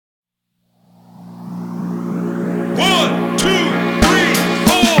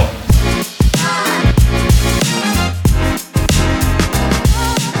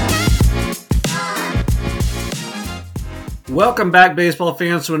Welcome back, baseball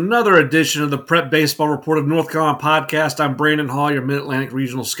fans, to another edition of the Prep Baseball Report of North Carolina podcast. I'm Brandon Hall, your Mid-Atlantic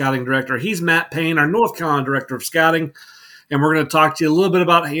Regional Scouting Director. He's Matt Payne, our North Carolina Director of Scouting, and we're going to talk to you a little bit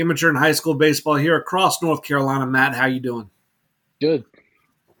about amateur and high school baseball here across North Carolina. Matt, how you doing? Good.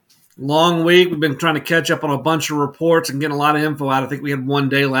 Long week. We've been trying to catch up on a bunch of reports and getting a lot of info out. I think we had one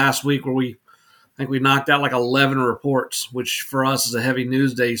day last week where we knocked out like 11 reports, which for us is a heavy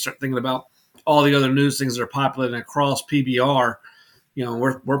news day. You start thinking about all the other news things that are populating across PBR. You know,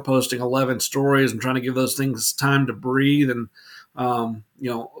 we're posting 11 stories and trying to give those things time to breathe and,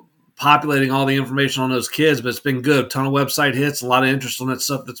 populating all the information on those kids. But it's been good. A ton of website hits, a lot of interest on that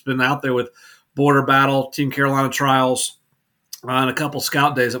stuff that's been out there with Border Battle, Team Carolina Trials, and a couple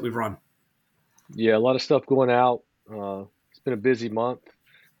scout days that we've run. Yeah, a lot of stuff going out. It's been a busy month.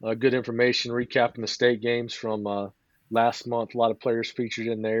 Good information, recapping the state games from last month. A lot of players featured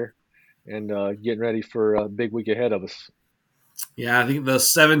in there. And getting ready for a big week ahead of us. Yeah, I think the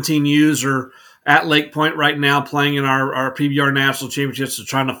 17Us are at Lake Point right now playing in our PBR National Championships. So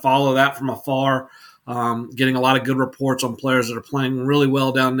trying to follow that from afar, getting a lot of good reports on players that are playing really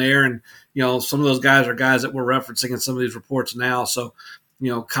well down there. And, some of those guys are guys that we're referencing in some of these reports now. So,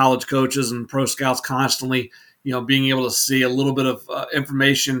 college coaches and pro scouts constantly, being able to see a little bit of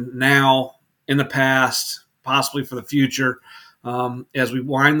information now, in the past, possibly for the future. As we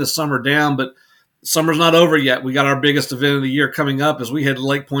wind the summer down, but summer's not over yet. We got our biggest event of the year coming up as we head to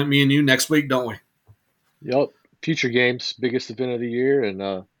Lake Point, me and you, next week, don't we? Yep. Future Games, biggest event of the year,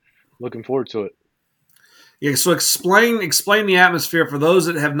 and looking forward to it. Yeah, so explain the atmosphere for those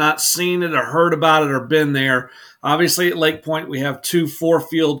that have not seen it or heard about it or been there. Obviously, at Lake Point, we have two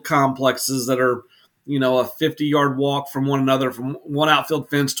four-field complexes that are, a 50-yard walk from one another, from one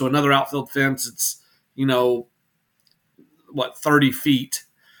outfield fence to another outfield fence. It's, 30 feet.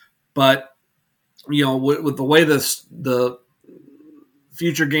 But, with the way the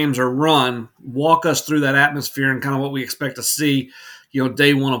future games are run, walk us through that atmosphere and kind of what we expect to see,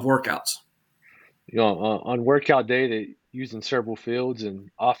 day one of workouts. On workout day, they're using several fields and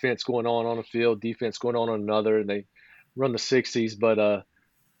offense going on a field, defense going on another, and they run the 60s. But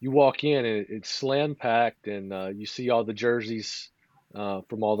you walk in and it's slam-packed, and you see all the jerseys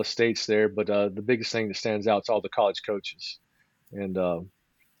from all the states there. But the biggest thing that stands out is all the college coaches. And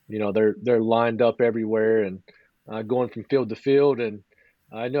they're lined up everywhere and going from field to field. And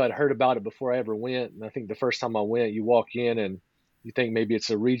I know I'd heard about it before I ever went. And I think the first time I went, you walk in and you think maybe it's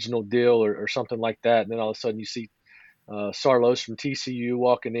a regional deal or something like that. And then all of a sudden you see Sarlos from TCU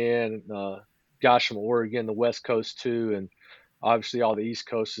walking in, guys from Oregon, the West Coast too, and obviously all the East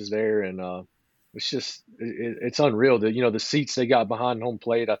Coast is there. And it's just it's unreal. The seats they got behind home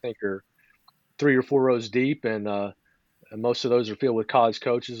plate, I think, are 3 or 4 rows deep, and most of those are filled with college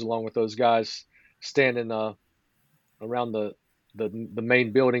coaches, along with those guys standing around the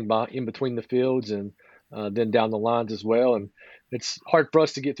main building in between the fields, and then down the lines as well. And it's hard for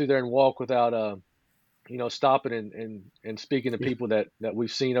us to get through there and walk without, stopping and speaking to people that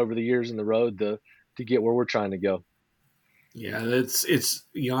we've seen over the years in the road to get where we're trying to go. Yeah, it's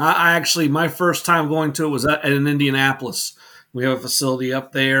I actually, my first time going to it was in Indianapolis. We have a facility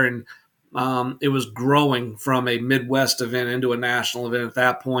up there, and it was growing from a Midwest event into a national event at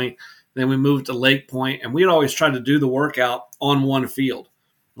that point. Then we moved to Lake Point, and we had always tried to do the workout on one field.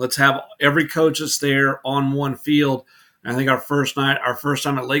 Let's have every coach that's there on one field. And I think our first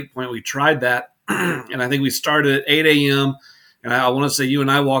time at Lake Point, we tried that, and I think we started at 8 a.m. And I want to say you and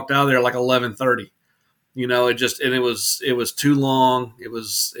I walked out of there like 11:30. It was too long. It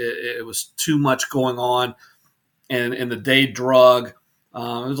was too much going on, and the day drug.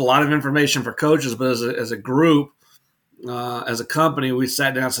 There's a lot of information for coaches, but as a group, as a company, we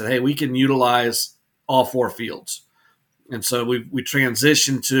sat down and said, hey, we can utilize all 4 fields. And so we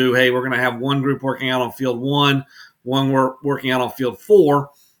transitioned to, hey, we're going to have one group working out on field 1, one we're working out on field 4,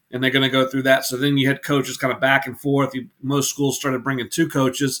 and they're going to go through that. So then you had coaches kind of back and forth. Most schools started bringing 2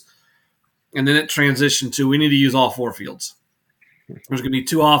 coaches, and then it transitioned to we need to use all 4 fields. There's going to be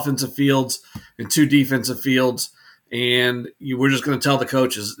 2 offensive fields and 2 defensive fields. And we're just going to tell the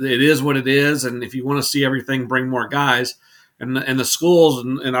coaches it is what it is, and if you want to see everything, bring more guys. And the schools,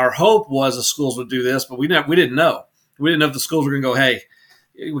 and our hope was the schools would do this, but we didn't know. We didn't know if the schools were going to go, hey,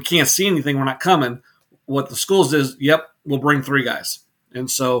 we can't see anything, we're not coming. What the schools did is, yep, we'll bring 3 guys.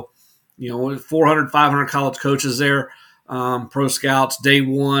 And so, 400, 500 college coaches there, pro scouts, day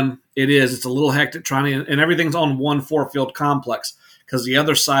one. It's a little hectic and everything's on one 4-field complex because the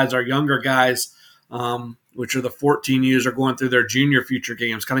other sides are younger guys, which are the 14Us, are going through their junior future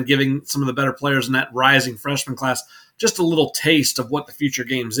games, kind of giving some of the better players in that rising freshman class just a little taste of what the future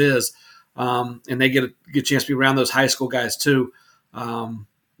games is. and they get a chance to be around those high school guys too.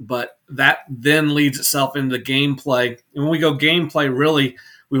 But that then leads itself into gameplay. And when we go gameplay, really,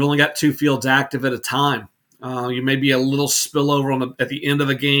 we've only got 2 fields active at a time. You may be a little spillover at the end of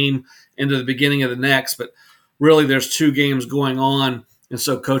a game into the beginning of the next, but really there's 2 games going on, and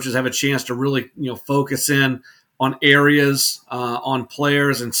so coaches have a chance to really focus in on areas, on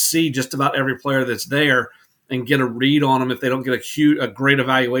players, and see just about every player that's there and get a read on them if they don't get a great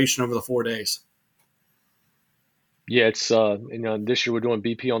evaluation over the 4 days. Yeah, it's this year we're doing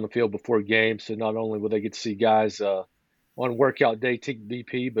BP on the field before games, so not only will they get to see guys on workout day take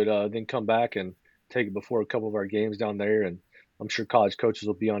BP, but then come back and take it before a couple of our games down there, and I'm sure college coaches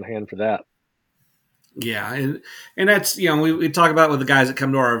will be on hand for that. Yeah, and that's we talk about with the guys that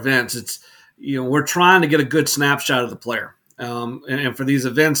come to our events. It's we're trying to get a good snapshot of the player, and for these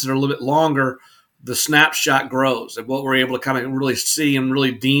events that are a little bit longer, the snapshot grows, and what we're able to kind of really see and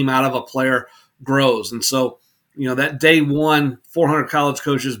really deem out of a player grows. And so that day one, 400 college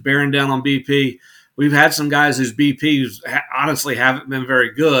coaches bearing down on BP. We've had some guys whose BPs honestly haven't been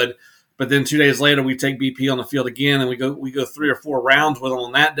very good, but then 2 days later we take BP on the field again, and we go 3 or 4 rounds with them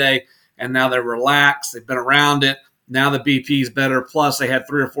on that day. And now they're relaxed. They've been around it. Now the BP is better. Plus, they had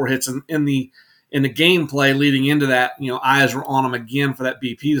 3 or 4 hits in the gameplay leading into that. Eyes were on them again for that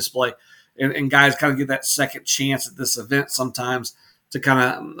BP display, and guys kind of get that second chance at this event sometimes to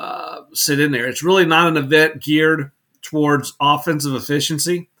kind of sit in there. It's really not an event geared towards offensive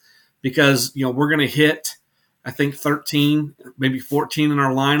efficiency because we're going to hit, I think, 13, maybe 14 in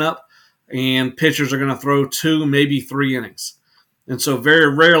our lineup, and pitchers are going to throw 2, maybe 3 innings. And so very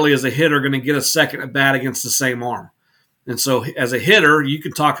rarely is a hitter going to get a second at bat against the same arm. And so as a hitter, you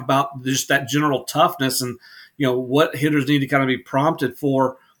can talk about just that general toughness and, what hitters need to kind of be prompted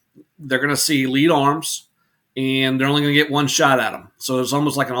for. They're going to see lead arms, and they're only going to get 1 shot at them. So it's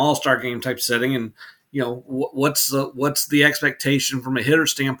almost like an all-star game type setting. And, what's the expectation from a hitter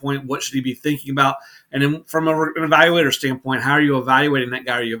standpoint? What should he be thinking about? And then from an evaluator standpoint, how are you evaluating that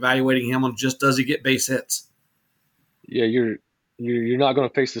guy? Are you evaluating him on just does he get base hits? Yeah, you're not going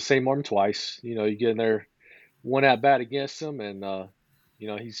to face the same arm twice. You get in there 1 at bat against him, and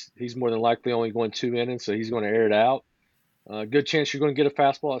he's more than likely only going 2 innings, so he's going to air it out. Good chance you're going to get a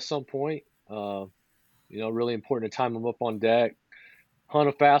fastball at some point. Really important to time him up on deck. Hunt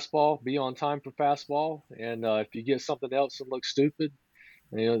a fastball, be on time for fastball, and if you get something else that looks stupid,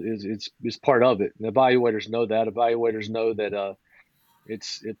 it's part of it. And evaluators know that. Evaluators know that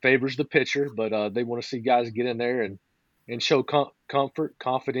it favors the pitcher, but they want to see guys get in there and show comfort,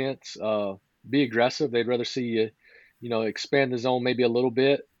 confidence, be aggressive. They'd rather see you, expand the zone maybe a little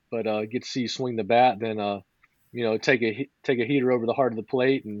bit, but get to see you swing the bat than take a heater over the heart of the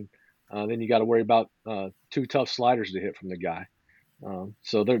plate, and then you got to worry about 2 tough sliders to hit from the guy.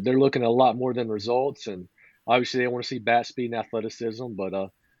 So they're looking at a lot more than results, and obviously they want to see bat speed and athleticism, but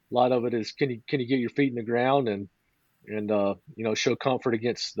a lot of it is can you get your feet in the ground and show comfort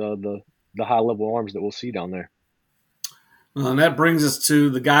against the high level arms that we'll see down there. And that brings us to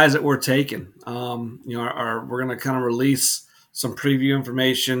the guys that we're taking. We're going to kind of release some preview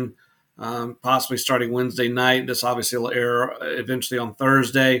information, possibly starting Wednesday night. This obviously will air eventually on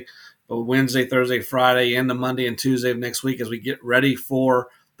Thursday, but Wednesday, Thursday, Friday, and the Monday and Tuesday of next week as we get ready for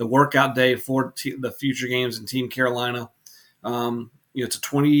the workout day for the Future Games in Team Carolina. It's a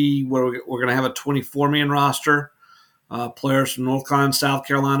 20. We're going to have a 24-man roster. Players from North Carolina, South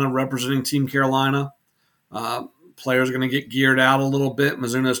Carolina, representing Team Carolina. Players are going to get geared out a little bit.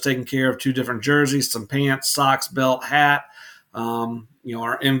 Mizuno's taking care of 2 different jerseys, some pants, socks, belt, hat. Our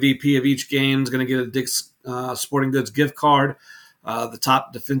MVP of each game is going to get a Dick's Sporting Goods gift card. The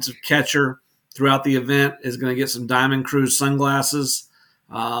top defensive catcher throughout the event is going to get some Diamond Cruise sunglasses.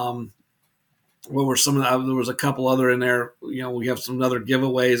 What were some of the, there was a couple other in there. We have some other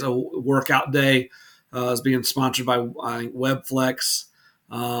giveaways. A workout day is being sponsored by Webflex.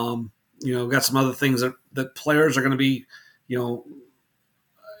 We've got some other things that players are going to be,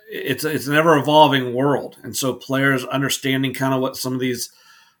 it's an ever evolving world. And so players understanding kind of what some of these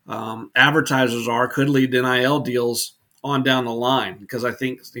advertisers are could lead to NIL deals on down the line. Because I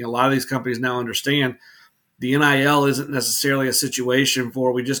think a lot of these companies now understand the NIL isn't necessarily a situation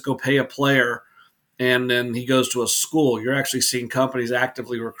for we just go pay a player and then he goes to a school. You're actually seeing companies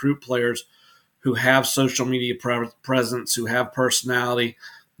actively recruit players who have social media presence, who have personality,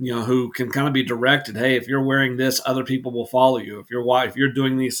 who can kind of be directed. Hey, if you're wearing this, other people will follow you. If you're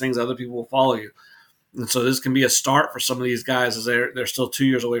doing these things, other people will follow you. And so this can be a start for some of these guys as they're still 2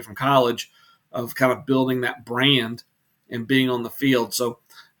 years away from college of kind of building that brand and being on the field. So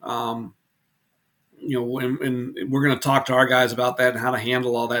And we're going to talk to our guys about that and how to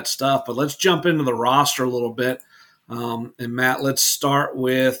handle all that stuff. But let's jump into the roster a little bit. And Matt, let's start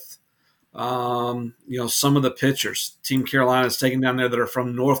with some of the pitchers Team Carolina is taking down there that are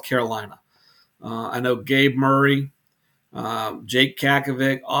from North Carolina. I know Gabe Murray, Jake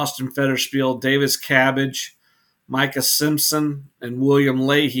Kakovic, Austin Fetterspiel, Davis Cabbage, Micah Simpson, and William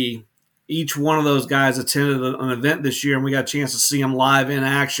Leahy. Each one of those guys attended an event this year, and we got a chance to see them live in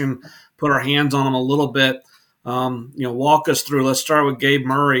action, put our hands on them a little bit. Walk us through. Let's start with Gabe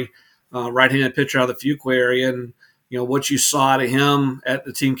Murray, right-handed pitcher out of the Fuqua area, and what you saw out of him at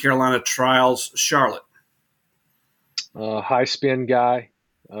the Team Carolina Trials, Charlotte. High spin guy,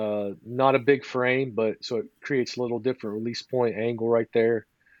 not a big frame, but so it creates a little different release point angle right there.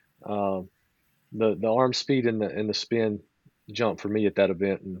 The arm speed and the spin jump for me at that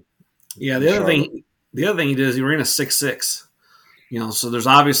event. Yeah, the other thing he did is he ran a 6.6. So there's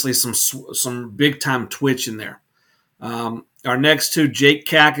obviously some big time twitch in there. Our next two, Jake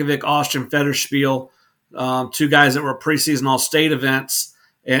Kakovic, Austin Fetterspiel, two guys that were preseason All-State events,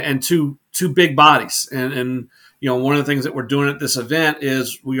 and two big bodies. And one of the things that we're doing at this event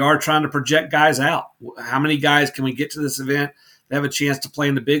is we are trying to project guys out. How many guys can we get to this event that have a chance to play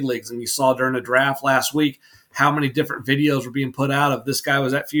in the big leagues? And you saw during the draft last week how many different videos were being put out of this guy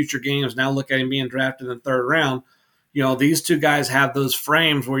was at Future Games. Now look at him being drafted in the third round. These two guys have those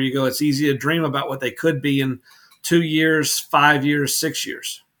frames where you go, it's easy to dream about what they could be in 2 years, 5 years, 6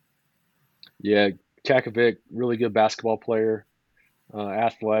 years. Yeah, Kakovic, really good basketball player,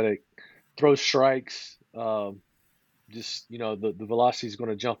 athletic, throws strikes. The velocity is going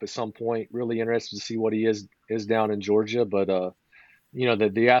to jump at some point. Really interested to see what he is down in Georgia. But,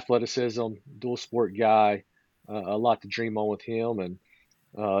 the athleticism, dual sport guy, a lot to dream on with him. And,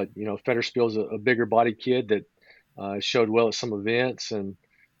 Fetterspiel's a bigger body kid that showed well at some events and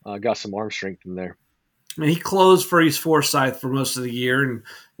got some arm strength in there. I mean, he closed for East Forsyth for most of the year and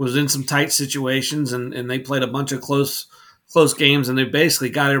was in some tight situations, and they played a bunch of close games, and they basically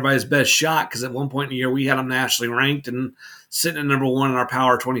got everybody's best shot because at one point in the year we had them nationally ranked and sitting at number one in our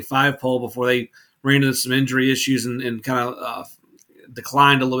Power 25 poll before they ran into some injury issues and kind of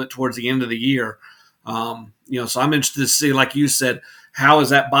declined a little bit towards the end of the year. So I'm interested to see, like you said, how has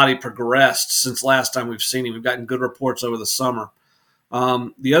that body progressed since last time we've seen him? We've gotten good reports over the summer.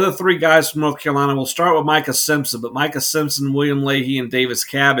 The other three guys from North Carolina, we'll start with Micah Simpson, but Micah Simpson, William Leahy, and Davis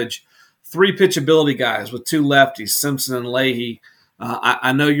Cabbage, three pitchability guys with two lefties, Simpson and Leahy.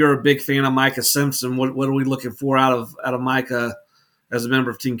 I know you're a big fan of Micah Simpson. What are we looking for out of Micah as a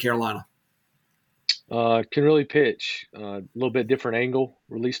member of Team Carolina? Can really pitch. A little bit different angle,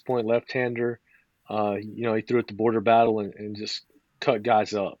 release point left-hander. He threw at the border battle and just cut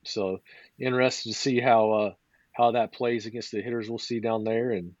guys up. So interested to see how that plays against the hitters we'll see down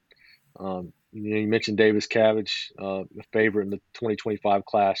there. And you mentioned Davis Cabbage, a favorite in the 2025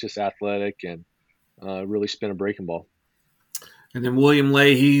 class, just athletic and really spin a breaking ball. And then William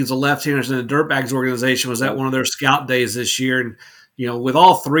Leahy, the left-handers in the Dirtbags organization, was at one of their scout days this year. And, with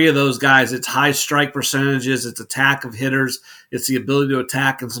all three of those guys, it's high strike percentages, it's attack of hitters, it's the ability to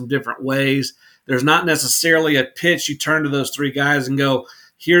attack in some different ways. There's not necessarily a pitch you turn to those three guys and go,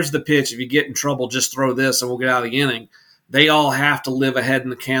 here's the pitch. If you get in trouble, just throw this and we'll get out of the inning. They all have to live ahead in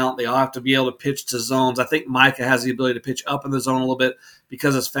the count. They all have to be able to pitch to zones. I think Micah has the ability to pitch up in the zone a little bit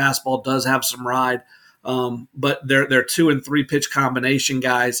because his fastball does have some ride. But they're 2 and 3 pitch combination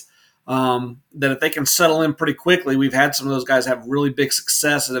guys that if they can settle in pretty quickly, we've had some of those guys have really big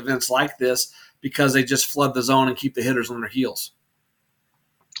success at events like this because they just flood the zone and keep the hitters on their heels.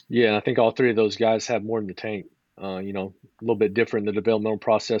 Yeah, and I think all three of those guys have more in the tank. A little bit different in the developmental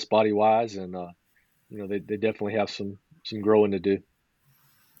process body-wise, and they definitely have some growing to do.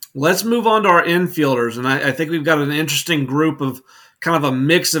 Let's move on to our infielders, and I think we've got an interesting group of kind of a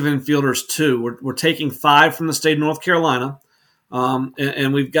mix of infielders too. We're taking 5 from the state of North Carolina,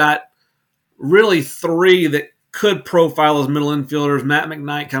 and we've got really 3 that could profile as middle infielders. Matt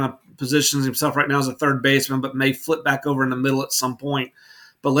McKnight kind of positions himself right now as a third baseman, but may flip back over in the middle at some point.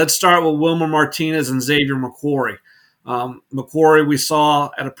 But let's start with Wilmer Martinez and Xavier McQuarrie. McQuarrie we saw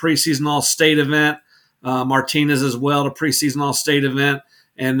at a preseason All-State event. Martinez as well at a preseason All-State event.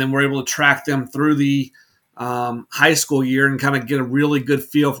 And then we're able to track them through the high school year and kind of get a really good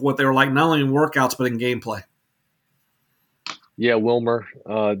feel for what they were like, not only in workouts, but in gameplay. Yeah, Wilmer,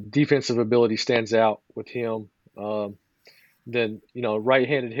 defensive ability stands out with him. Then,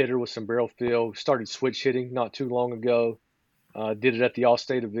 right-handed hitter with some barrel feel. Started switch hitting not too long ago. Did it at the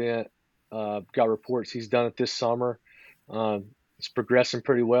All-State event. Got reports he's done it this summer. It's progressing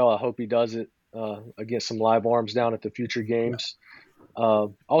pretty well. I hope he does it against some live arms down at the Future Games.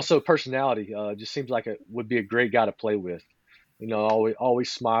 Also, personality. Just seems like it would be a great guy to play with.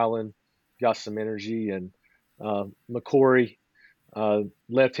 Always smiling, got some energy. And McCory,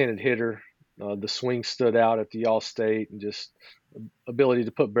 left-handed hitter. The swing stood out at the All-State, and just ability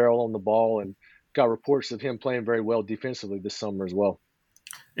to put barrel on the ball. And got reports of him playing very well defensively this summer as well.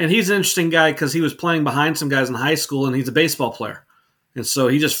 And he's an interesting guy because he was playing behind some guys in high school, and he's a baseball player. And so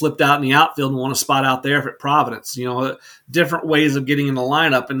he just flipped out in the outfield and won a spot out there at Providence. Different ways of getting in the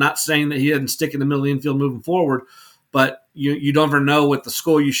lineup, and not saying that he didn't stick in the middle of the infield moving forward, but you don't ever know what the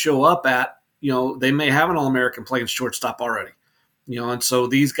school you show up at. They may have an All-American playing shortstop already. And so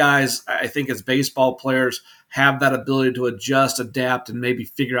these guys, I think as baseball players, have that ability to adjust, adapt, and maybe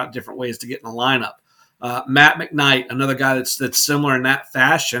figure out different ways to get in the lineup. Matt McKnight, another guy that's similar in that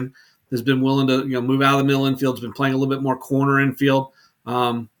fashion, has been willing to move out of the middle infield, has been playing a little bit more corner infield,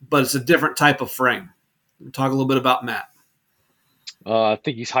 but it's a different type of frame. Talk a little bit about Matt. I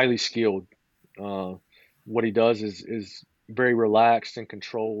think he's highly skilled. Uh, what he does is very relaxed and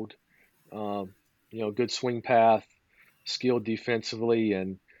controlled. Good swing path, skilled defensively,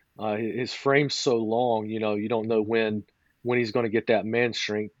 and his frame's so long. You don't know when he's going to get that man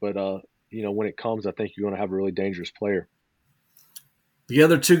strength, but when it comes, I think you're going to have a really dangerous player. The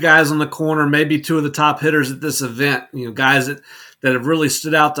other two guys on the corner, maybe two of the top hitters at this event, guys that have really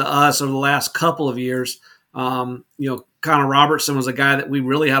stood out to us over the last couple of years. Connor Robertson was a guy that we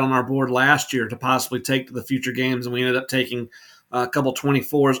really had on our board last year to possibly take to the future games, and we ended up taking a couple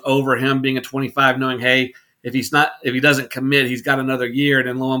 24s over him, being a 25, knowing, hey, if he doesn't commit, he's got another year. And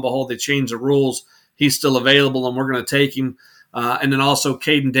then lo and behold, they changed the rules. He's still available, and we're going to take him. And then also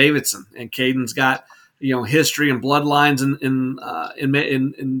Caden Davidson, and Caden's got history and bloodlines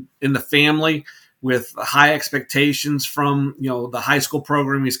in the family, with high expectations from the high school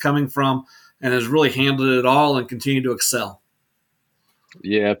program he's coming from, and has really handled it all and continued to excel.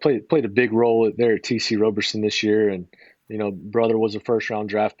 Yeah, played a big role there at TC Roberson this year, and brother was a first round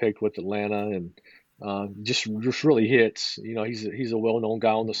draft pick with Atlanta, and just really hits. He's a well known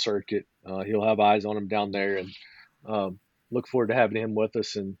guy on the circuit. He'll have eyes on him down there, and look forward to having him with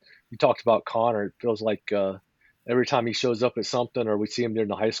us. And you talked about Connor. It feels like every time he shows up at something, or we see him during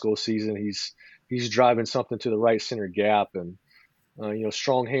the high school season, he's driving something to the right center gap, and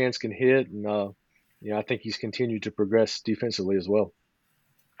strong hands, can hit, and I think he's continued to progress defensively as well.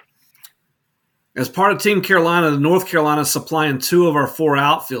 As part of Team Carolina, North Carolina is supplying two of our four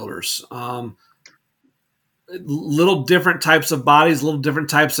outfielders. Little different types of bodies, little different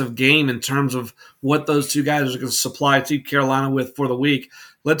types of game in terms of what those two guys are going to supply Team Carolina with for the week.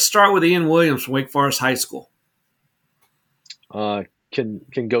 Let's start with Ian Williams from Wake Forest High School. Can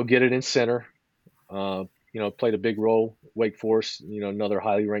go get it in center. Played a big role. Wake Forest, another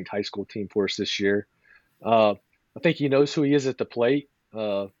highly ranked high school team for us this year. I think he knows who he is at the plate.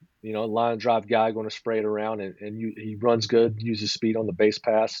 Line drive guy, going to spray it around, and he runs good, uses speed on the base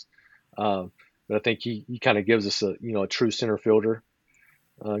pass. But I think he kind of gives us a true center fielder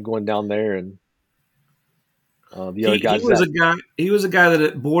going down there, and the other guys. He was a guy that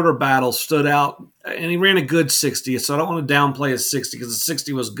at border battle stood out, and he ran a good 60. So I don't want to downplay his 60 because the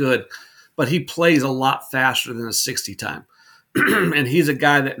 60 was good, but he plays a lot faster than a 60 time. And he's a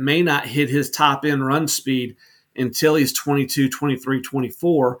guy that may not hit his top end run speed until he's 22, 23,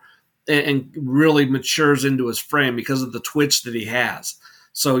 24, and really matures into his frame because of the twitch that he has.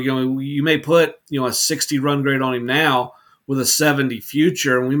 So, you may put, a 60 run grade on him now with a 70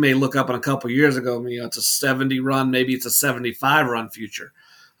 future, and we may look up in a couple of years ago, it's a 70 run, maybe it's a 75 run future,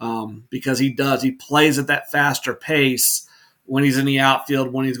 because he plays at that faster pace when he's in the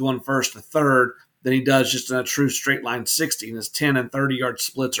outfield, when he's going first to third, than he does just in a true straight line 60. And his 10 and 30 yard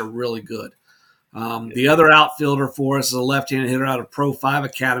splits are really good. The other outfielder for us is a left-handed hitter out of Pro 5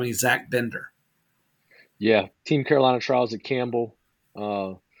 Academy, Zach Bender. Yeah, Team Carolina trials at Campbell.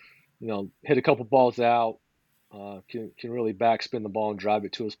 Hit a couple balls out. Can really backspin the ball and drive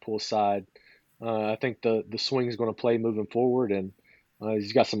it to his pull side. I think the swing is going to play moving forward, and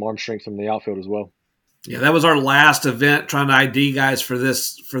he's got some arm strength from the outfield as well. Yeah, that was our last event trying to ID guys for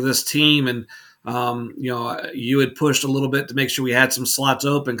this team, and you had pushed a little bit to make sure we had some slots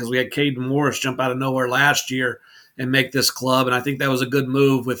open because we had Caden Morris jump out of nowhere last year and make this club, and I think that was a good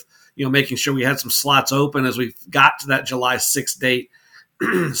move with making sure we had some slots open as we got to that July 6th date.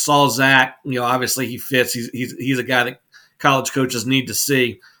 Saw Zach, obviously he fits. He's a guy that college coaches need to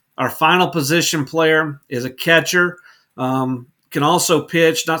see. Our final position player is a catcher. Can also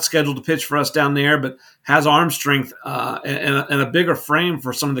pitch, not scheduled to pitch for us down there, but has arm strength and a bigger frame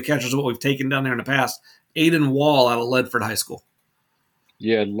for some of the catchers of what we've taken down there in the past. Aiden Wall out of Ledford High School.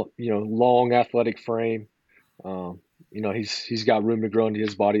 Yeah, long athletic frame. he's got room to grow into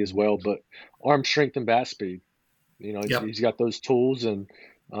his body as well. But arm strength and bat speed, Yep. he's got those tools, and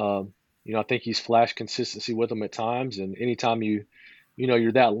um, I think he's flashed consistency with them at times. And anytime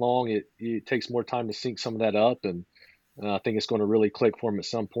you're that long, it takes more time to sync some of that up, and I think it's going to really click for him at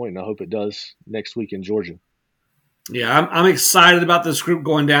some point, and I hope it does next week in Georgia. Yeah, I'm excited about this group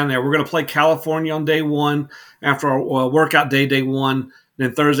going down there. We're going to play California on day one after our workout day one.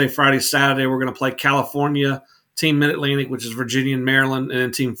 Then Thursday, Friday, Saturday, we're going to play California, Team Mid Atlantic, which is Virginia and Maryland, and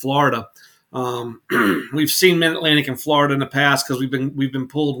then Team Florida. Um, we've seen Mid Atlantic and Florida in the past because we've been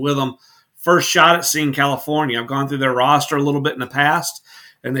pulled with them. First shot at seeing California. I've gone through their roster a little bit in the past,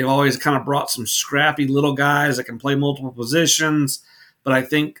 and they've always kind of brought some scrappy little guys that can play multiple positions. But I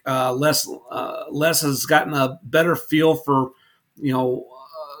think Les has gotten a better feel for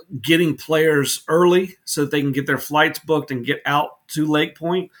getting players early so that they can get their flights booked and get out to Lake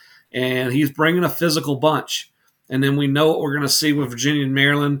Point. And he's bringing a physical bunch. And then we know what we're going to see with Virginia and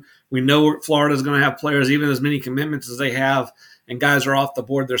Maryland. We know Florida is going to have players, even as many commitments as they have, and guys are off the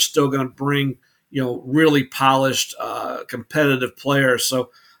board. They're still going to bring really polished, competitive players. So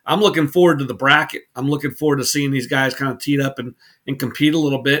I'm looking forward to the bracket. I'm looking forward to seeing these guys kind of teed up and compete a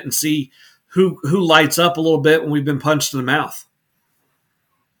little bit and see who lights up a little bit when we've been punched in the mouth.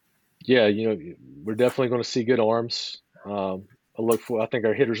 Yeah, we're definitely going to see good arms. I think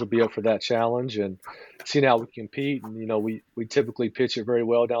our hitters will be up for that challenge and seeing how we compete. And we typically pitch it very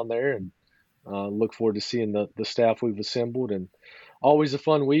well down there, and look forward to seeing the staff we've assembled. And always a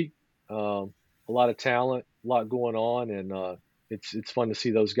fun week. A lot of talent, a lot going on, and it's fun to see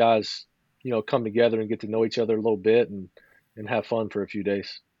those guys, come together and get to know each other a little bit and have fun for a few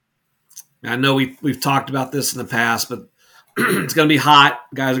days. I know we've talked about this in the past, but it's going to be hot.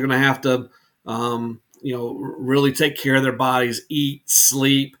 Guys are going to have to, really take care of their bodies, eat,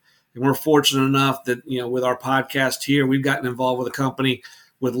 sleep. And we're fortunate enough that, with our podcast here, we've gotten involved with a company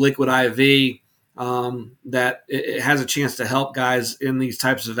with Liquid IV that it has a chance to help guys in these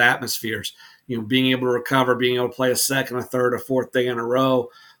types of atmospheres. Being able to recover, being able to play a second, a third, or fourth day in a row.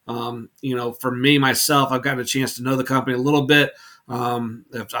 For me, myself, I've gotten a chance to know the company a little bit.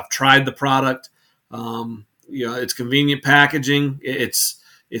 I've tried the product. It's convenient packaging. It's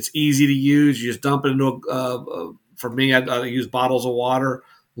easy to use. You just dump it into for me, I use bottles of water,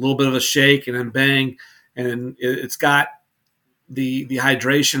 a little bit of a shake, and then bang. And it's got the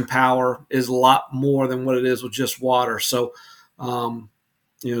hydration power is a lot more than what it is with just water. So,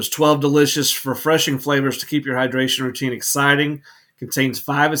 it's 12 delicious, refreshing flavors to keep your hydration routine exciting. Contains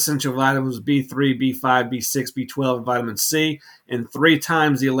 5 essential vitamins: B3, B5, B6, B12, and vitamin C, and 3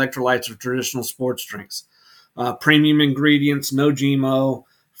 times the electrolytes of traditional sports drinks. Premium ingredients, no GMO,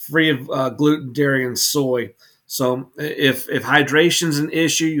 free of gluten, dairy, and soy. So if hydration is an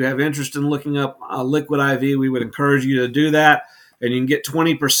issue, you have interest in looking up Liquid IV, we would encourage you to do that. And you can get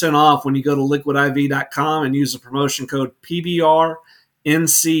 20% off when you go to liquidiv.com and use the promotion code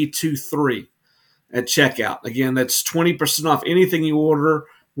PBRNC23 at checkout. Again, that's 20% off anything you order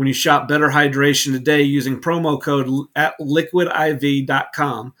when you shop Better Hydration today using promo code at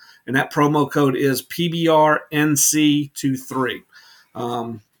liquidiv.com. And that promo code is PBRNC23.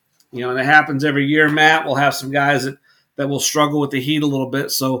 And it happens every year, Matt. We'll have some guys that will struggle with the heat a little bit.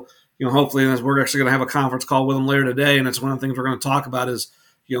 So, hopefully, we're actually going to have a conference call with them later today. And it's one of the things we're going to talk about is,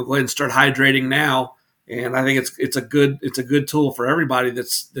 go ahead and start hydrating now. And I think it's a good tool for everybody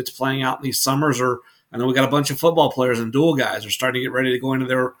that's playing out in these summers. Or I know we got a bunch of football players and dual guys are starting to get ready to go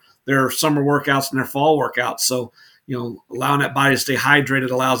into their summer workouts and their fall workouts. So allowing that body to stay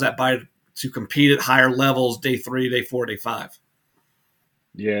hydrated allows that body to compete at higher levels day 3, day 4, day 5.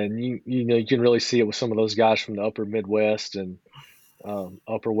 Yeah, and you can really see it with some of those guys from the upper Midwest and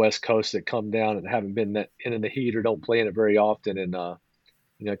upper West Coast that come down and haven't been in the heat or don't play in it very often, and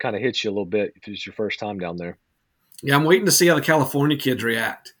it kind of hits you a little bit if it's your first time down there. Yeah, I'm waiting to see how the California kids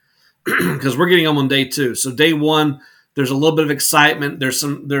react because we're getting them on day 2. So day 1, there's a little bit of excitement. There's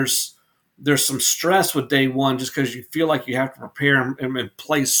some stress with day 1 just because you feel like you have to prepare and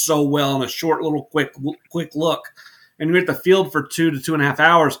play so well in a short little quick look. And you're at the field for 2 to 2.5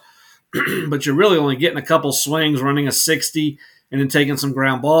 hours, but you're really only getting a couple swings, running a 60, and then taking some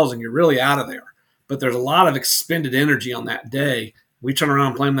ground balls, and you're really out of there. But there's a lot of expended energy on that day. We turn around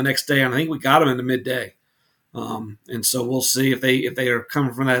and play them the next day, and I think we got them in the midday. And so we'll see if they are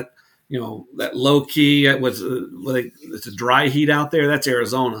coming from that, that low key. It's a dry heat out there. That's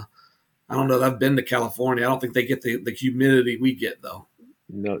Arizona. I don't know. I've been to California. I don't think they get the humidity we get though.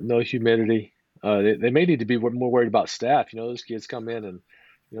 No humidity. They may need to be more worried about staff. Those kids come in and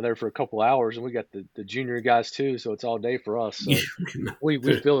there for a couple hours, and we got the junior guys too, so it's all day for us. So we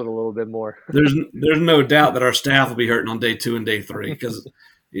There- feel it a little bit more. there's no doubt that our staff will be hurting on day 2 and day 3 because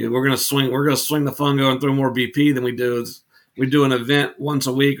we're gonna swing the fungo and throw more BP than we do. We do an event once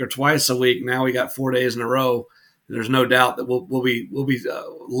a week or twice a week. Now we got 4 days in a row. There's no doubt that we'll be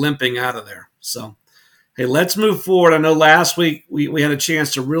limping out of there. So hey, let's move forward. I know last week we had a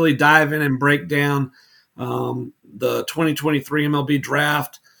chance to really dive in and break down the 2023 MLB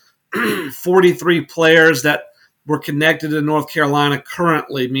draft. 43 players that were connected to North Carolina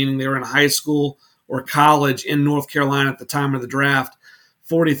currently, meaning they were in high school or college in North Carolina at the time of the draft.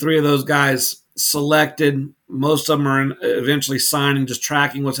 43 of those guys selected. Most of them are eventually signing, just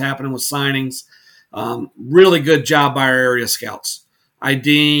tracking what's happening with signings. Really good job by our area scouts,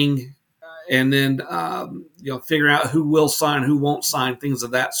 IDing, and then figuring out who will sign, who won't sign, things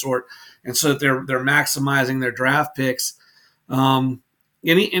of that sort, and so that they're maximizing their draft picks.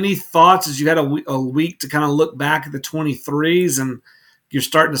 Any thoughts as you had a week to kind of look back at the 23s and you're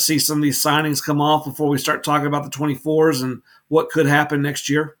starting to see some of these signings come off before we start talking about the 24s and what could happen next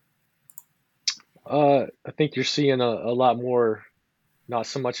year? I think you're seeing a lot more, not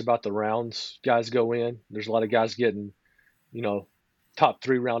so much about the rounds guys go in. There's a lot of guys getting, you know, top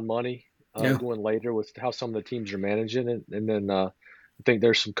 3 round money Yeah. going later with how some of the teams are managing it. And then I think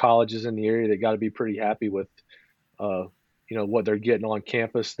there's some colleges in the area that got to be pretty happy with, uh, what they're getting on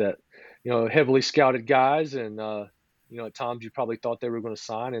campus that, heavily scouted guys. And, at times you probably thought they were going to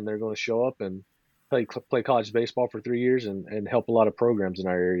sign and they're going to show up and play college baseball for 3 years and help a lot of programs in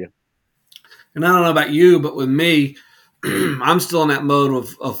our area. And I don't know about you, but with me, I'm still in that mode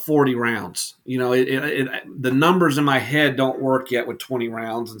of 40 rounds. The numbers in my head don't work yet with 20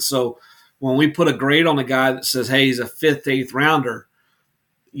 rounds. And so when we put a grade on a guy that says, hey, he's a 5th, 8th rounder,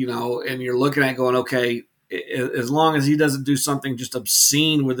 and you're looking at going, okay, as long as he doesn't do something just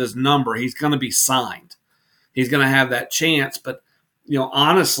obscene with his number, he's going to be signed. He's going to have that chance. But,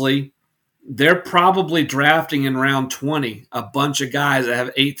 honestly, they're probably drafting in round 20 a bunch of guys that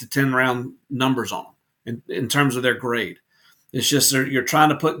have 8 to 10 round numbers on them in terms of their grade. It's just you're trying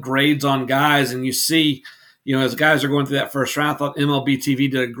to put grades on guys, and you see, as guys are going through that first round, I thought MLB TV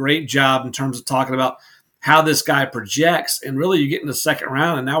did a great job in terms of talking about how this guy projects. And really, you get in the second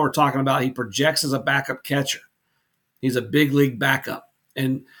round, and now we're talking about he projects as a backup catcher. He's a big league backup.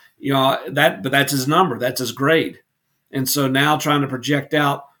 And, but that's his number. That's his grade. And so now trying to project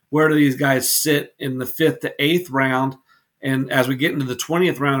out where do these guys sit in the 5th to 8th round. And as we get into the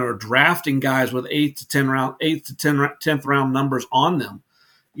 20th round, are drafting guys with 8th to 10th round numbers on them.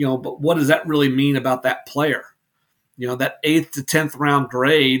 But what does that really mean about that player? That 8th to 10th round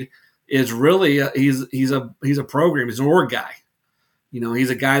grade is really he's a program. He's an org guy. He's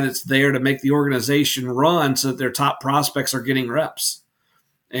a guy that's there to make the organization run so that their top prospects are getting reps.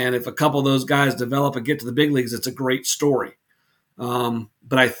 And if a couple of those guys develop and get to the big leagues, it's a great story.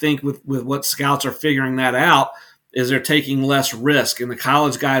 But I think with what scouts are figuring that out is they're taking less risk. And the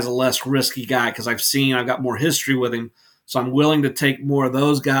college guy is a less risky guy because I've got more history with him. So I'm willing to take more of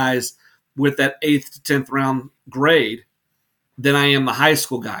those guys with that 8th to 10th round grade than I am the high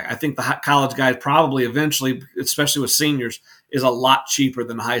school guy. I think the college guy probably eventually, especially with seniors, is a lot cheaper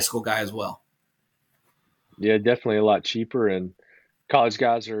than the high school guy as well. Yeah, definitely a lot cheaper. And college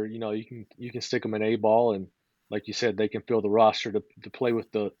guys are, you can stick them in A ball, and like you said, they can fill the roster to play with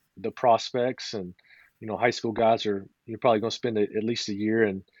the prospects. And high school guys you're probably going to spend at least a year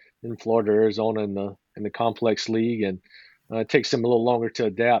in Florida, Arizona, in the complex league, and it takes them a little longer to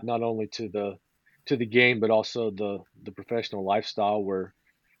adapt, not only to the game but also the professional lifestyle where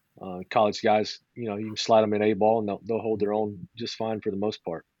college guys, you can slide them in A ball and they'll hold their own just fine for the most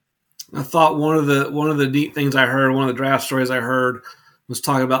part. I thought one of the neat things I heard, one of the draft stories I heard, was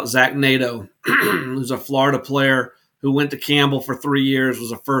talking about Zach Nato, who's a Florida player who went to Campbell for 3 years,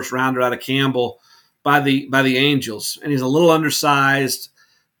 was a first rounder out of Campbell by the Angels, and he's a little undersized,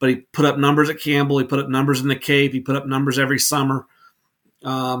 but he put up numbers at Campbell. He put up numbers in the Cape. He put up numbers every summer.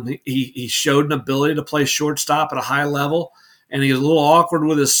 He showed an ability to play shortstop at a high level, and he was a little awkward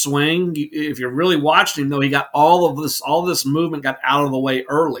with his swing. If you're really watching him, though, he got all this movement got out of the way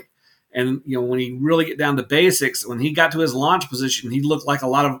early. And, when he really get down to basics, when he got to his launch position, he looked like a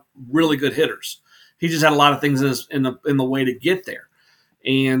lot of really good hitters. He just had a lot of things in the way to get there.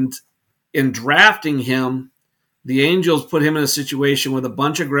 And in drafting him, the Angels put him in a situation with a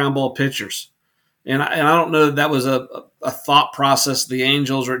bunch of ground ball pitchers. And I don't know that was a thought process of the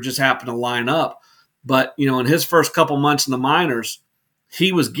Angels or it just happened to line up. But, in his first couple months in the minors,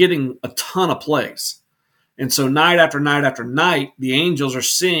 he was getting a ton of plays. And so night after night after night, the Angels are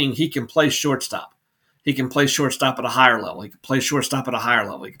seeing he can play shortstop. he can play shortstop at a higher level. He can play shortstop at a higher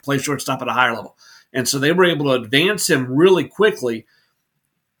level. He can play shortstop at a higher level. And so they were able to advance him really quickly.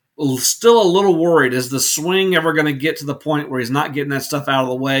 Still a little worried. Is the swing ever going to get to the point where he's not getting that stuff out of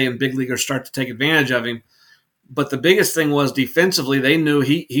the way and big leaguers start to take advantage of him? But the biggest thing was defensively, they knew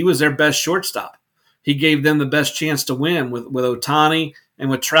he was their best shortstop. He gave them the best chance to win with Ohtani and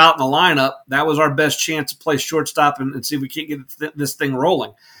with Trout in the lineup. That was our best chance to play shortstop and see if we can't get this thing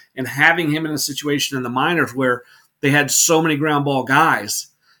rolling. And having him in a situation in the minors where they had so many ground ball guys,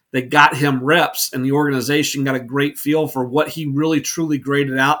 they got him reps, and the organization got a great feel for what he really truly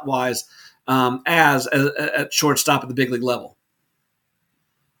graded out wise as at shortstop at the big league level.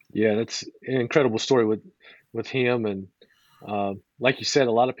 Yeah, that's an incredible story with him. And like you said,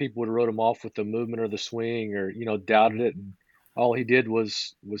 a lot of people would have wrote him off with the movement or the swing, or doubted it. And all he did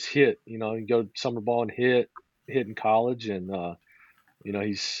was hit. He'd go summer ball and hit in college, and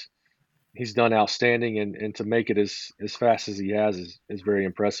he's done outstanding. And to make it as fast as he has is very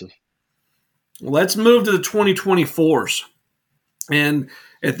impressive. Let's move to the 2024s. And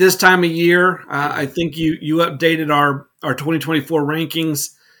at this time of year, I think you updated our 2024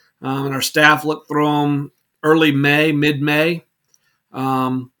 rankings, and our staff looked through them early May, mid-May,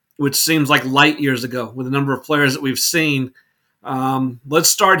 which seems like light years ago with the number of players that we've seen. Let's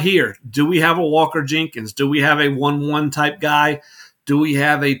start here. Do we have a Walker Jenkins? Do we have a 1-1 type guy? Do we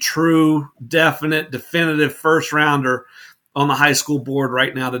have a true, definite, definitive first-rounder on the high school board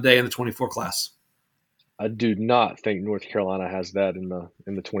right now today in the 24 class? I do not think North Carolina has that in the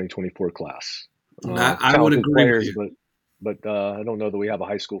 2024 class. I would agree with you. But I don't know that we have a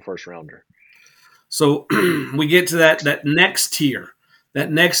high school first rounder. So we get to that next tier.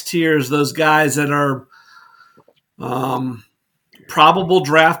 That next tier is those guys that are probable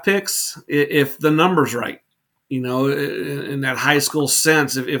draft picks if the number's right. In that high school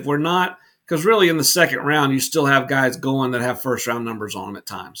sense, if we're not, because really in the second round you still have guys going that have first round numbers on them at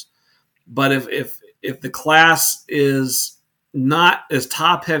times. But if the class is not as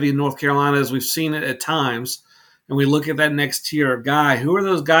top heavy in North Carolina as we've seen it at times, and we look at that next tier of guy, who are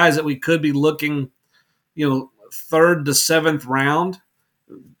those guys that we could be looking, third to seventh round,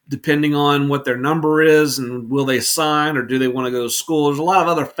 depending on what their number is and will they sign or do they want to go to school? There's a lot of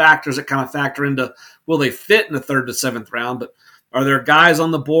other factors that kind of factor into will they fit in the third to seventh round, but are there guys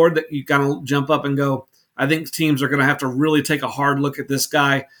on the board that you kind of jump up and go, I think teams are going to have to really take a hard look at this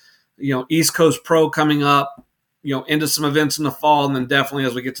guy, East Coast Pro coming up, into some events in the fall, and then definitely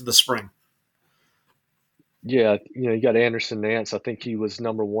as we get to the spring. Yeah, you got Anderson Nance. I think he was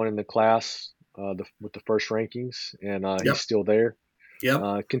number 1 in the class with the first rankings, and he's still there.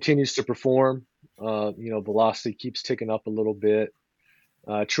 Yep. Continues to perform. Velocity keeps ticking up a little bit.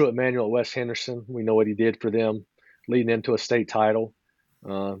 Truett Manuel at West Henderson, we know what he did for them, leading into a state title. He's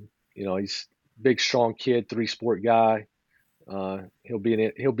a big, strong kid, 3-sport guy. He'll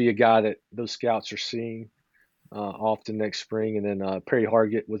be a guy that those scouts are seeing often next spring. And then Perry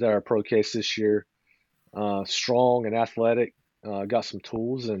Hargett was at our pro case this year. Strong and athletic, got some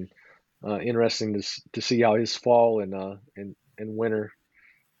tools, and interesting to see how his fall and winter,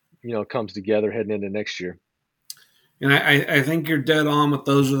 comes together heading into next year. And I think you're dead on with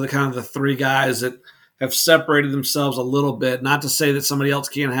those are the kind of the 3 guys that have separated themselves a little bit. Not to say that somebody else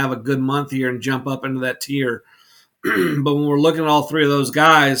can't have a good month here and jump up into that tier, but when we're looking at all 3 of those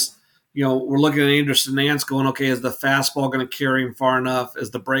guys, we're looking at Anderson Nance going, okay, is the fastball going to carry him far enough?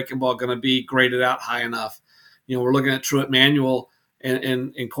 Is the breaking ball going to be graded out high enough? We're looking at Truett Manuel,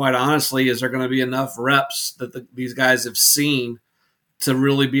 and quite honestly, is there going to be enough reps that these guys have seen to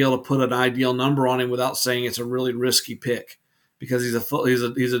really be able to put an ideal number on him without saying it's a really risky pick, because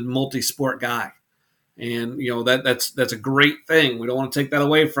he's a multi-sport guy, and that's a great thing. We don't want to take that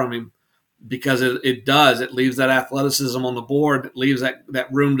away from him, because it leaves that athleticism on the board, it leaves that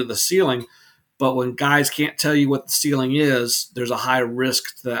room to the ceiling. But when guys can't tell you what the ceiling is, there's a high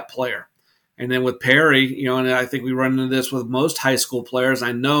risk to that player. And then with Perry, and I think we run into this with most high school players.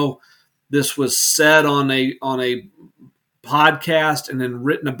 I know this was said on a podcast and then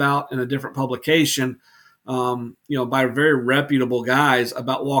written about in a different publication, by very reputable guys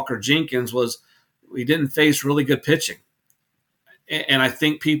about Walker Jenkins, was he didn't face really good pitching. And I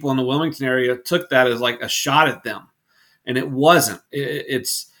think people in the Wilmington area took that as like a shot at them. And it wasn't.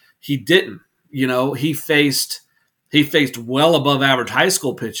 He didn't. He faced well above average high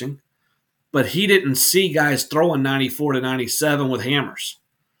school pitching, but he didn't see guys throwing 94 to 97 with hammers.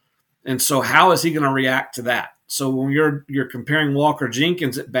 And so how is he going to react to that? So when you're comparing Walker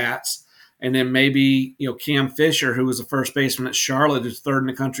Jenkins at bats, and then maybe Cam Fisher, who was a first baseman at Charlotte, who's third in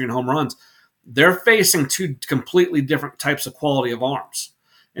the country in home runs, they're facing 2 completely different types of quality of arms.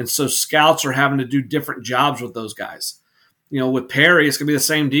 And so scouts are having to do different jobs with those guys. With Perry, it's going to be the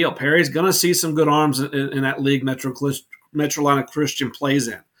same deal. Perry's going to see some good arms in that league Metrolina Christian plays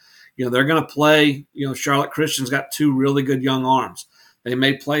in. They're going to play, Charlotte Christian's got two really good young arms. They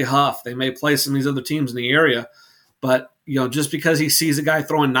may play Huff. They may play some of these other teams in the area. But, just because he sees a guy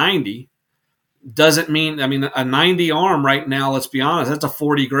throwing 90 doesn't mean, a 90 arm right now, let's be honest, that's a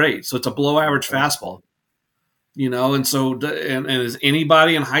 40 grade. So it's a below average fastball. And so, and is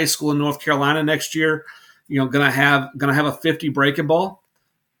anybody in high school in North Carolina next year, gonna have a 50 breaking ball?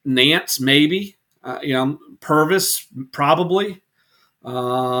 Nance, maybe. Purvis, probably.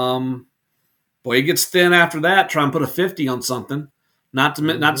 Boy, he gets thin after that. Try and put a 50 on something. Not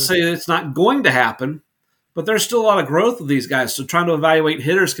to say that it's not going to happen, but there's still a lot of growth with these guys. So trying to evaluate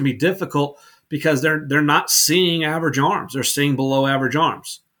hitters can be difficult because they're not seeing average arms. They're seeing below average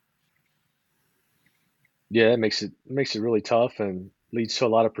arms. Yeah, that makes it really tough and leads to a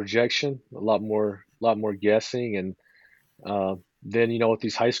lot of projection, a lot more guessing, and then with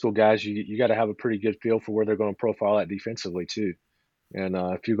these high school guys, you got to have a pretty good feel for where they're going to profile at defensively too. And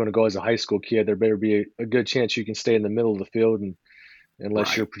if you're going to go as a high school kid, there better be a good chance you can stay in the middle of the field, and unless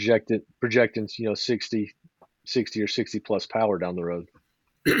Right. you're projecting 60 or 60 plus power down the road.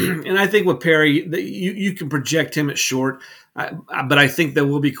 And I think with Perry, you can project him at short, but I think there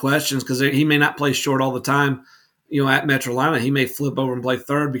will be questions because he may not play short all the time. At Metrolina, he may flip over and play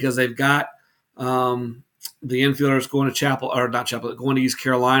third because they've got the infielders going to East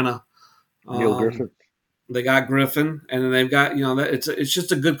Carolina. Neil Griffith. They got Griffin, and then they've got it's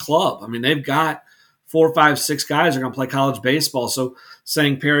just a good club. They've got 4, 5, 6 guys are going to play college baseball. So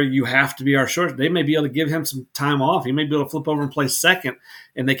saying, Perry, you have to be our short, they may be able to give him some time off. He may be able to flip over and play second,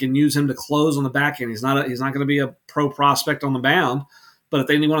 and they can use him to close on the back end. He's not going to be a pro prospect on the mound, but if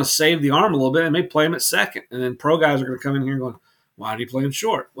they want to save the arm a little bit, they may play him at second. And then pro guys are going to come in here and going, why do you play him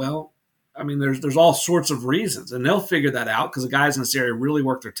short? Well, there's all sorts of reasons, and they'll figure that out because the guys in this area really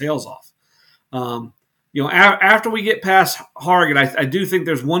work their tails off. After we get past Hargett, I do think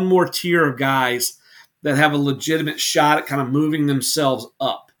there's one more tier of guys that have a legitimate shot at kind of moving themselves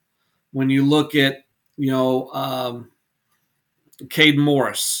up. When you look at, Caden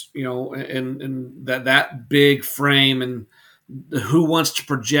Morris, and that big frame, and who wants to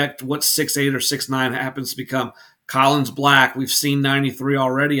project what 6'8" or 6'9" happens to become. Collins Black, we've seen 93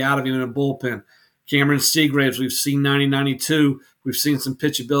 already out of him in a bullpen. Cameron Seagraves, we've seen 90, 92. We've seen some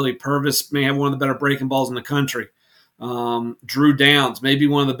pitchability. Purvis may have one of the better breaking balls in the country. Drew Downs, maybe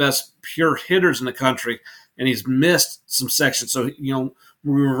one of the best pure hitters in the country, and he's missed some sections. So, we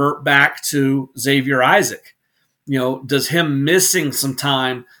revert back to Xavier Isaac. Does him missing some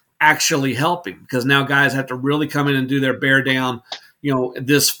time actually help him? Because now guys have to really come in and do their bear down,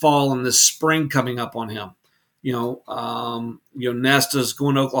 this fall and this spring coming up on him. Nesta's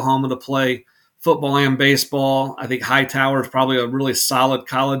going to Oklahoma to play football and baseball. I think Hightower is probably a really solid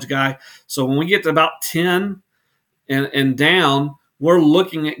college guy. So when we get to about 10 and down, we're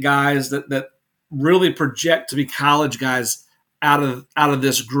looking at guys that really project to be college guys out of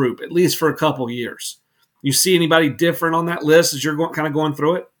this group, at least for a couple years. You see anybody different on that list as you're going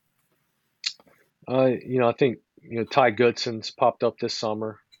through it? I think Ty Goodson's popped up this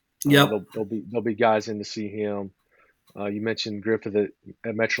summer. Yep. There'll be guys in to see him. You mentioned Griffith at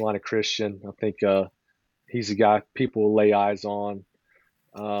Metrolina Christian. I think he's a guy people will lay eyes on.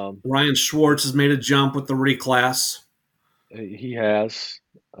 Ryan Schwartz has made a jump with the reclass. He has.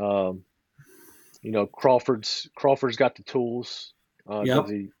 Crawford's got the tools. Yep.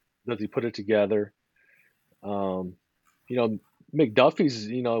 Does he put it together? McDuffie's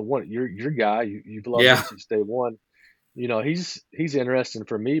your guy. You've loved him since day one. He's interesting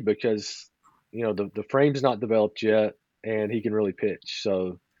for me because the frame's not developed yet, and he can really pitch.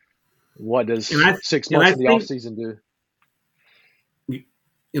 So, what does 6 months of the offseason do?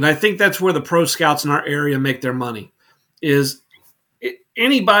 And I think that's where the pro scouts in our area make their money. Is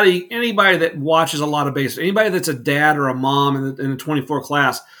anybody that watches a lot of baseball, anybody that's a dad or a mom in the 24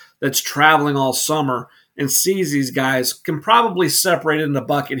 class that's traveling all summer and sees these guys can probably separate it in a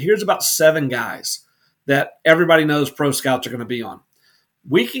bucket. Here's about 7 guys that everybody knows pro scouts are going to be on.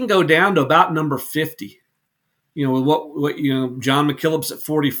 We can go down to about number 50. With what John McKillop's at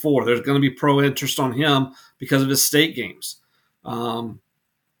 44. There's going to be pro interest on him because of his state games.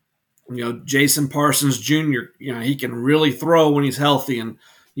 Jason Parsons Jr., he can really throw when he's healthy. And,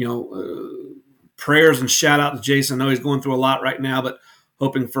 prayers and shout out to Jason. I know he's going through a lot right now, but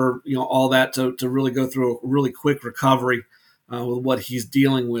hoping for, all that to really go through a really quick recovery with what he's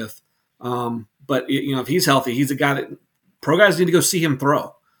dealing with. But, if he's healthy, he's a guy that pro guys need to go see him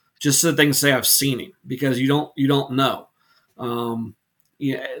throw just so that they can say, I've seen him, because you don't know.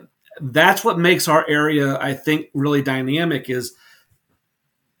 Yeah, that's what makes our area, I think, really dynamic. Is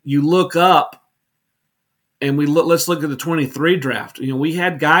you look up and let's look at the 23 draft. We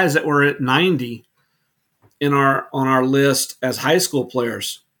had guys that were at 90 on our list as high school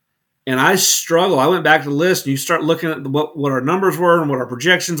players. And I struggle. I went back to the list, and you start looking at what our numbers were and what our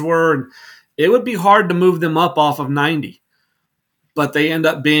projections were, and it would be hard to move them up off of 90. But they end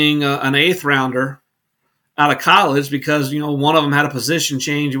up being an eighth rounder out of college because one of them had a position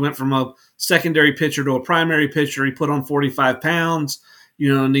change. He went from a secondary pitcher to a primary pitcher. He put on 45 pounds,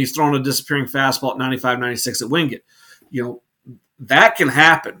 and he's throwing a disappearing fastball at 95, 96 at Wingate. That can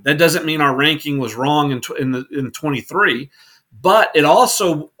happen. That doesn't mean our ranking was wrong in 23, but it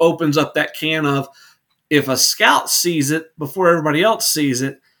also opens up that can of if a scout sees it before everybody else sees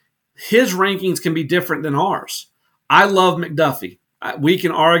it, his rankings can be different than ours. I love McDuffie. We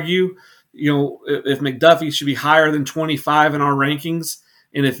can argue, if McDuffie should be higher than 25 in our rankings,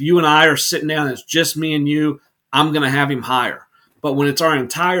 and if you and I are sitting down and it's just me and you, I'm going to have him higher. But when it's our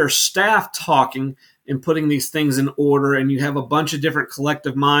entire staff talking and putting these things in order, and you have a bunch of different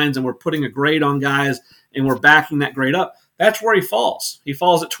collective minds, and we're putting a grade on guys, and we're backing that grade up, that's where he falls. He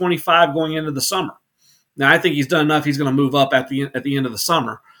falls at 25 going into the summer. Now, I think he's done enough. He's going to move up at the end of the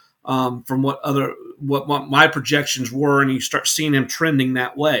summer from what my projections were, and you start seeing him trending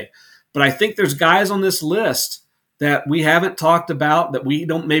that way. But I think there's guys on this list that we haven't talked about, that we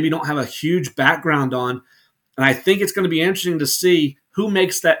don't have a huge background on, and I think it's going to be interesting to see who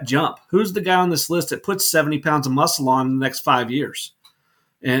makes that jump. Who's the guy on this list that puts 70 pounds of muscle on in the next 5 years?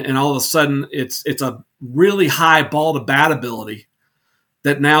 And all of a sudden, it's a really high ball to bat ability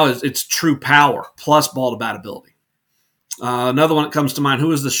that now it's true power plus ball to bat ability. Another one that comes to mind,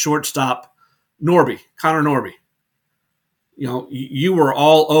 who is the shortstop? Connor Norby. You were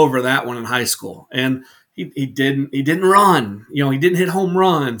all over that one in high school, and he didn't run. He didn't hit home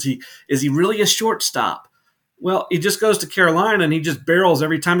runs. Is he really a shortstop? Well, he just goes to Carolina and he just barrels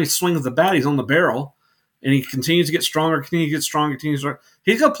every time he swings the bat. He's on the barrel, and he continues to get stronger. He's going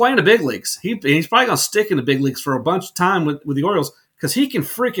to play in the big leagues. He's probably going to stick in the big leagues for a bunch of time with the Orioles because he can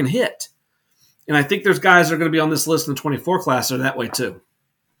freaking hit. And I think there's guys that are going to be on this list in the 24 class that are that way too.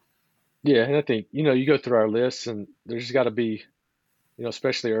 Yeah, and I think, you go through our lists, and there's got to be,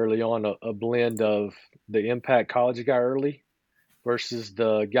 especially early on, a blend of the impact college guy early versus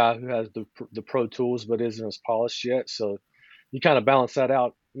the guy who has the pro tools but isn't as polished yet. So you kind of balance that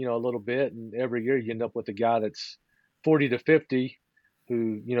out, a little bit, and every year you end up with a guy that's 40 to 50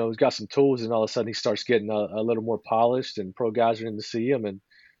 who, has got some tools, and all of a sudden he starts getting a little more polished, and pro guys are in to see him, and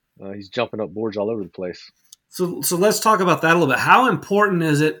he's jumping up boards all over the place. So let's talk about that a little bit. How important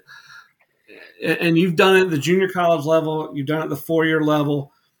is it? And you've done it at the junior college level, you've done it at the 4-year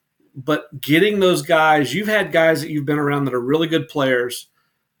level, but getting those guys, you've had guys that you've been around that are really good players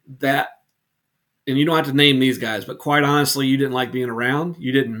that, and you don't have to name these guys, but quite honestly, you didn't like being around.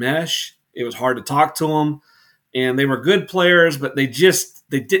 You didn't mesh. It was hard to talk to them, and they were good players, but they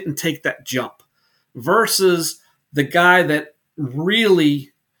didn't take that jump. Versus the guy that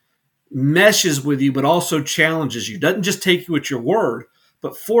really meshes with you, but also challenges you. Doesn't just take you at your word,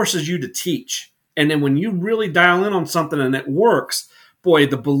 but forces you to teach. And then when you really dial in on something and it works, boy,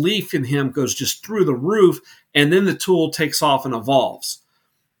 the belief in him goes just through the roof, and then the tool takes off and evolves.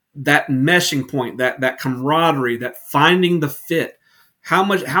 That meshing point, that camaraderie, that finding the fit.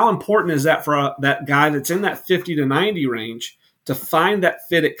 How important is that for that guy that's in that 50 to 90 range to find that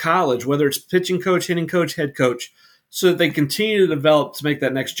fit at college, whether it's pitching coach, hitting coach, head coach, so that they continue to develop to make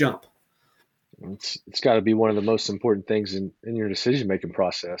that next jump? It's got to be one of the most important things in your decision-making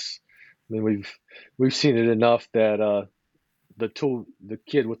process. I mean, we've seen it enough that the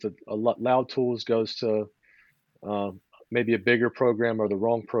kid with the loud tools goes to maybe a bigger program or the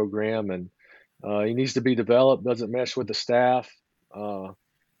wrong program, and he needs to be developed, doesn't mesh with the staff,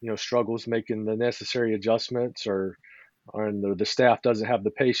 struggles making the necessary adjustments, or the staff doesn't have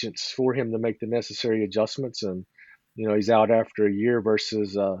the patience for him to make the necessary adjustments, and he's out after a year.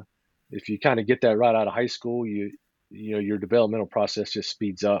 Versus if you kind of get that right out of high school, your developmental process just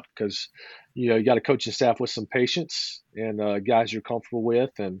speeds up because you got a coaching staff with some patience and guys you're comfortable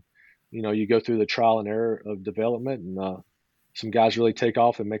with, and you go through the trial and error of development, and some guys really take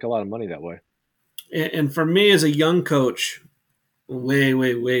off and make a lot of money that way. And for me as a young coach, way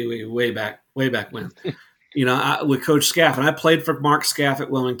back when, with Coach Scaff, and I played for Mark Scaff at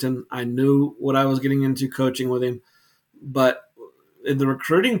Wilmington. I knew what I was getting into coaching with him, but in the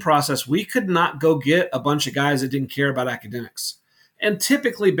recruiting process, we could not go get a bunch of guys that didn't care about academics. And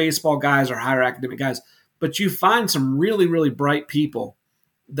typically baseball guys are higher academic guys, but you find some really, really bright people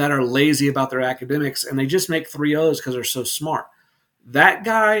that are lazy about their academics, and they just make 3.0s because they're so smart. That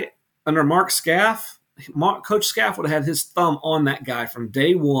guy under Coach Scaff would have had his thumb on that guy from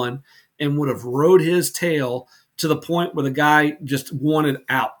day one and would have rode his tail to the point where the guy just wanted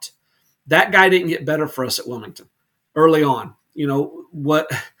out. That guy didn't get better for us at Wilmington early on.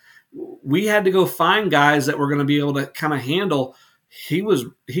 What we had to go find guys that were going to be able to kind of handle. He was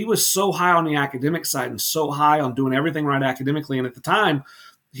so high on the academic side and so high on doing everything right academically. And at the time,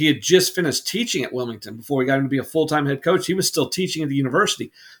 he had just finished teaching at Wilmington before he got him to be a full-time head coach. He was still teaching at the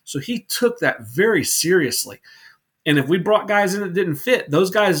university. So he took that very seriously. And if we brought guys in that didn't fit, those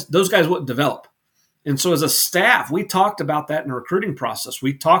guys wouldn't develop. And so as a staff, we talked about that in the recruiting process.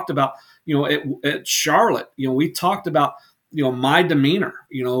 We talked about, at Charlotte, we talked about, my demeanor.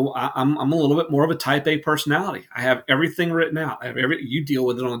 I'm a little bit more of a type A personality. I have everything written out. You deal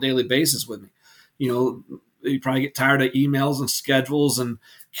with it on a daily basis with me. You probably get tired of emails and schedules and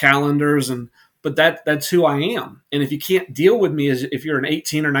calendars, but that's who I am. And if you can't deal with me as if you're an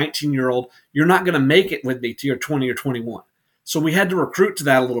 18 or 19-year-old, you're not going to make it with me till you're 20 or 21. So we had to recruit to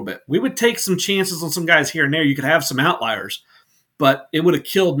that a little bit. We would take some chances on some guys here and there. You could have some outliers, but it would have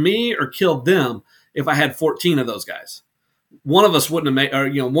killed me or killed them if I had 14 of those guys. One of us wouldn't have made,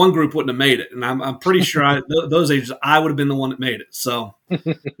 or one group wouldn't have made it. And I'm pretty sure those ages, I would have been the one that made it. So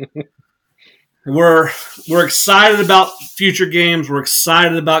we're excited about future games. We're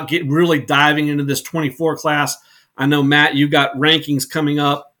excited about really diving into this 24 class. I know, Matt, you've got rankings coming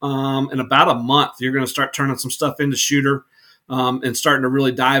up in about a month. You're going to start turning some stuff into Shooter and starting to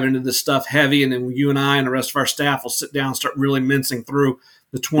really dive into this stuff heavy. And then you and I and the rest of our staff will sit down and start really mincing through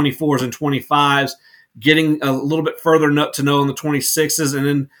the 24s and 25s, getting a little bit further to know on the 26s, and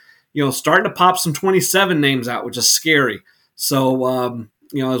then, starting to pop some 27 names out, which is scary. So,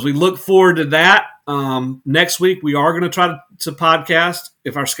 as we look forward to that, next week we are going to try to podcast,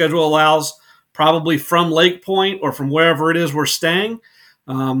 if our schedule allows, probably from Lake Point or from wherever it is we're staying.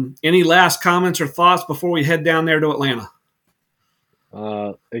 Any last comments or thoughts before we head down there to Atlanta?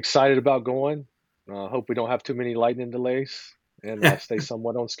 Excited about going. Hope we don't have too many lightning delays and stay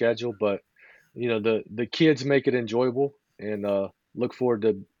somewhat on schedule. But the kids make it enjoyable, and look forward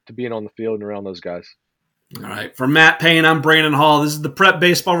to being on the field and around those guys. All right. For Matt Payne, I'm Brandon Hall. This is the Prep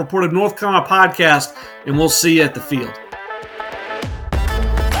Baseball Report of North Carolina podcast, and we'll see you at the field.